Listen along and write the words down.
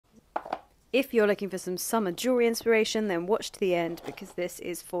If you're looking for some summer jewelry inspiration, then watch to the end because this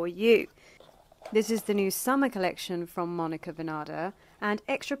is for you. This is the new summer collection from Monica Vinader, and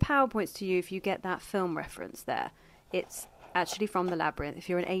extra power points to you if you get that film reference there. It's actually from The Labyrinth. If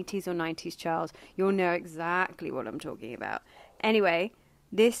you're an 80s or 90s child, you'll know exactly what I'm talking about. Anyway,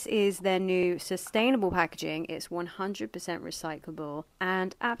 this is their new sustainable packaging. It's 100% recyclable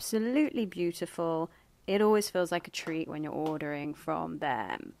and absolutely beautiful. It always feels like a treat when you're ordering from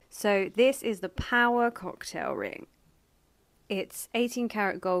them. So this is the Power Cocktail Ring. It's 18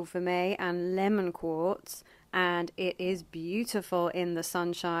 karat gold vermeil and lemon quartz, and it is beautiful in the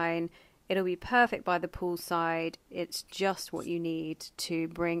sunshine. It'll be perfect by the poolside. It's just what you need to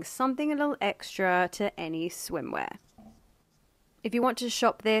bring something a little extra to any swimwear. If you want to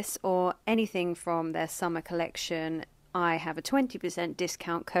shop this or anything from their summer collection, I have a 20%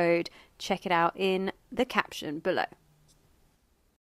 discount code. Check it out in the caption below.